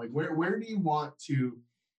said, Sean, like where do you want to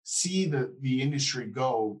see the industry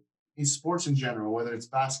go in sports in general, whether it's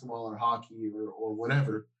basketball or hockey or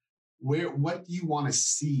whatever? What do you want to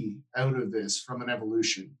see out of this from an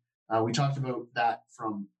evolution? We talked about that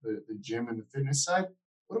from the gym and the fitness side.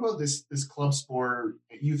 What about this club sport,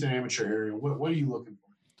 youth and amateur area? What are you looking for?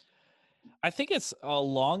 I think it's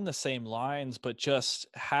along the same lines, but just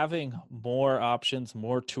having more options,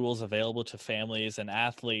 more tools available to families and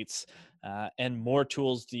athletes, and more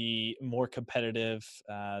tools the more competitive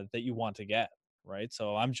that you want to get. Right.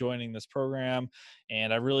 So I'm joining this program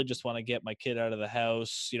and I really just want to get my kid out of the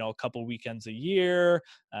house, a couple weekends a year,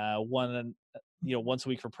 once a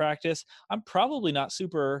week for practice. I'm probably not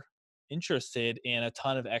super interested in a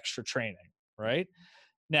ton of extra training. Right.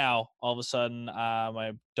 Now, all of a sudden,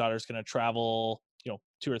 my daughter's going to travel,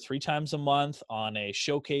 2 or 3 times a month on a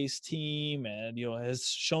showcase team, and has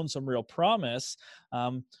shown some real promise.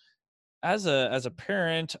 Um, as a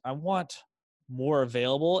parent, I want more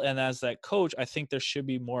available, and as that coach, I think there should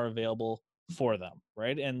be more available for them,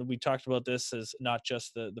 right? And we talked about this as not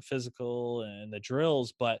just the physical and the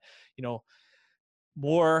drills, but you know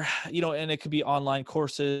more, and it could be online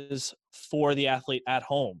courses for the athlete at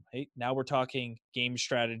home. Hey, now we're talking game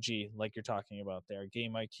strategy, like you're talking about there,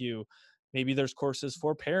 game IQ. Maybe there's courses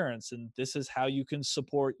for parents, and this is how you can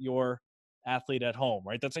support your athlete at home,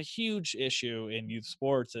 right? That's a huge issue in youth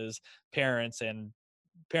sports is parents and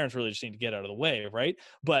parents really just need to get out of the way, right?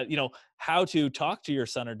 But how to talk to your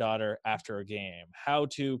son or daughter after a game, how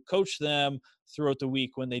to coach them throughout the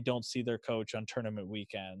week when they don't see their coach on tournament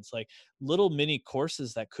weekends, like little mini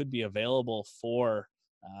courses that could be available for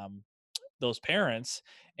um, those parents.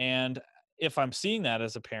 And if I'm seeing that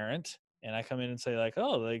as a parent and I come in and say like,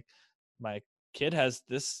 oh, like my kid has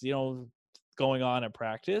this, going on at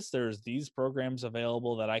practice, there's these programs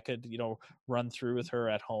available that I could, run through with her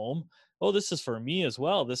at home. Oh, this is for me as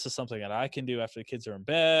well. This is something that I can do after the kids are in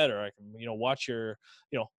bed, or I can, watch your,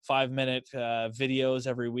 5-minute videos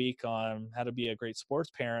every week on how to be a great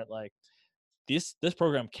sports parent. Like this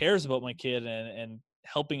program cares about my kid and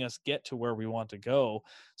helping us get to where we want to go.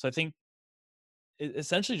 So I think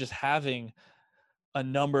essentially just having a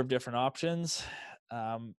number of different options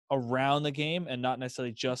around the game and not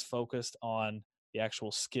necessarily just focused on the actual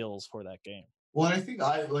skills for that game. Well, I think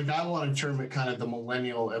I want to term it kind of the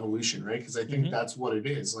millennial evolution, right? Because I think Hmm. that's what it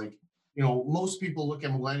is. Like, most people look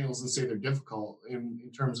at millennials and say they're difficult in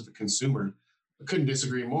terms of a consumer. I couldn't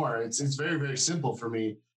disagree more. It's very, very simple for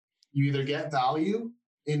me. You either get value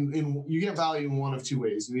you get value in one of two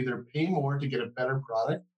ways. You either pay more to get a better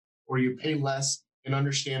product, or you pay less and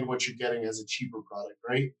understand what you're getting as a cheaper product,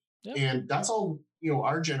 right? Yep. And that's all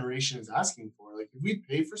our generation is asking for. Like if we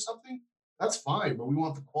pay for something, that's fine, but we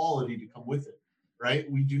want the quality to come with it, right?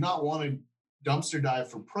 We do not want to dumpster dive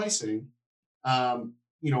for pricing, and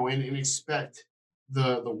expect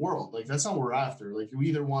the world. Like that's not what we're after. Like we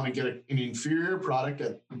either want to get an inferior product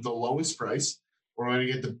at the lowest price, or we're going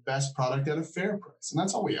to get the best product at a fair price, and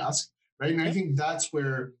that's all we ask, right? And I Yep. think that's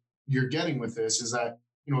where you're getting with this is that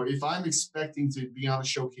if I'm expecting to be on a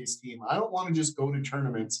showcase team, I don't want to just go to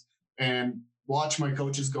tournaments and watch my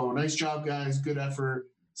coaches go, nice job, guys, good effort.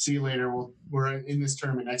 See you later. We're in this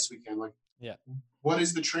tournament next weekend. Like, Yeah. what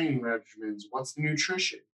is the training regimens? What's the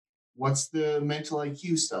nutrition? What's the mental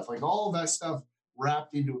IQ stuff? Like all of that stuff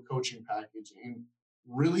wrapped into a coaching package and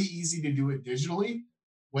really easy to do it digitally,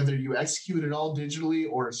 whether you execute it all digitally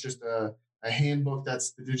or it's just a handbook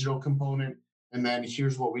that's the digital component. And then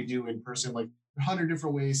here's what we do in person, like 100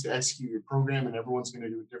 different ways to execute your program, and everyone's going to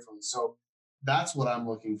do it differently. So that's what I'm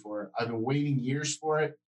looking for. I've been waiting years for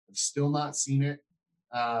it. I've still not seen it.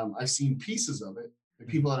 I've seen pieces of it, the Mhm.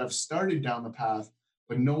 people that have started down the path,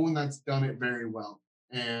 but no one that's done it very well.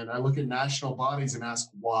 And I look at national bodies and ask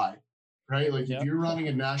why, right? Like if Yep. you're running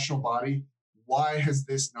a national body, why has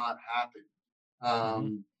this not happened?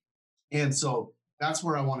 Hmm. And so that's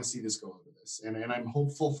where I want to see this go over this. And I'm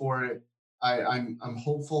hopeful for it. I'm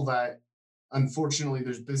hopeful that unfortunately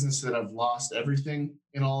there's business that have lost everything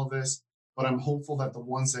in all of this, but I'm hopeful that the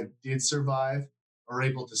ones that did survive are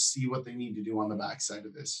able to see what they need to do on the backside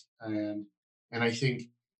of this. And I think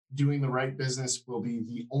doing the right business will be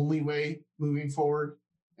the only way moving forward.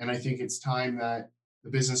 And I think it's time that the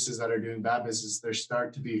businesses that are doing bad business, they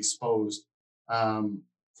start to be exposed,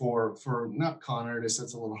 for not con artists,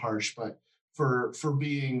 that's a little harsh, but for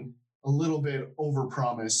being a little bit over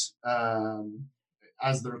promise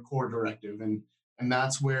as their core directive. And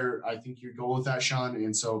that's where I think you're going with that, Sean.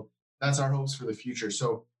 And so that's our hopes for the future.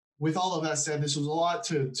 So with all of that said, this was a lot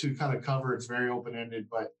to kind of cover. It's very open ended,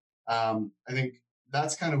 but I think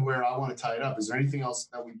that's kind of where I want to tie it up. Is there anything else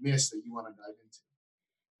that we missed that you want to dive into?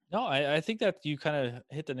 No, I think that you kind of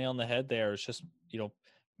hit the nail on the head there. It's just,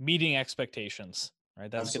 meeting expectations, right?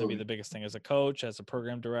 That's going to be Absolutely. the biggest thing as a coach, as a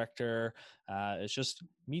program director. It's just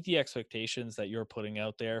meet the expectations that you're putting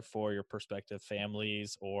out there for your prospective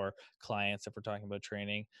families or clients. If we're talking about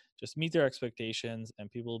training, just meet their expectations and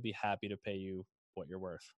people will be happy to pay you what you're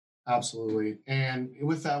worth. Absolutely. And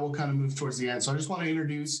with that, we'll kind of move towards the end. So I just want to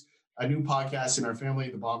introduce a new podcast in our family,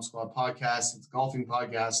 the Bomb Squad podcast. It's a golfing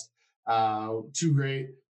podcast. Two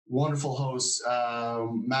great, wonderful hosts,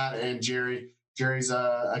 Matt and Jerry. Jerry's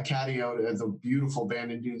a caddy out at the beautiful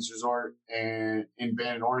Bandon Dunes Resort and in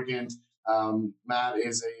Bandon, Oregon. Matt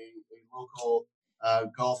is a local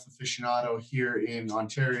golf aficionado here in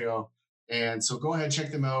Ontario. And so go ahead,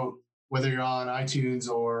 check them out, whether you're on iTunes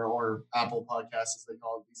or Apple Podcasts, as they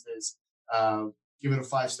call it these days. Give it a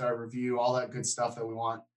 5-star review, all that good stuff that we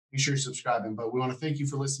want. Make sure you're subscribing. But we want to thank you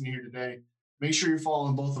for listening here today. Make sure you're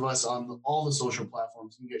following both of us on all the social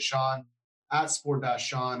platforms. You can get Sean at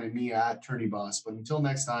Sport-Sean and me at Tourney Boss. But until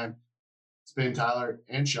next time, it's been Tyler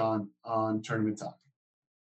and Sean on Tournament Talk.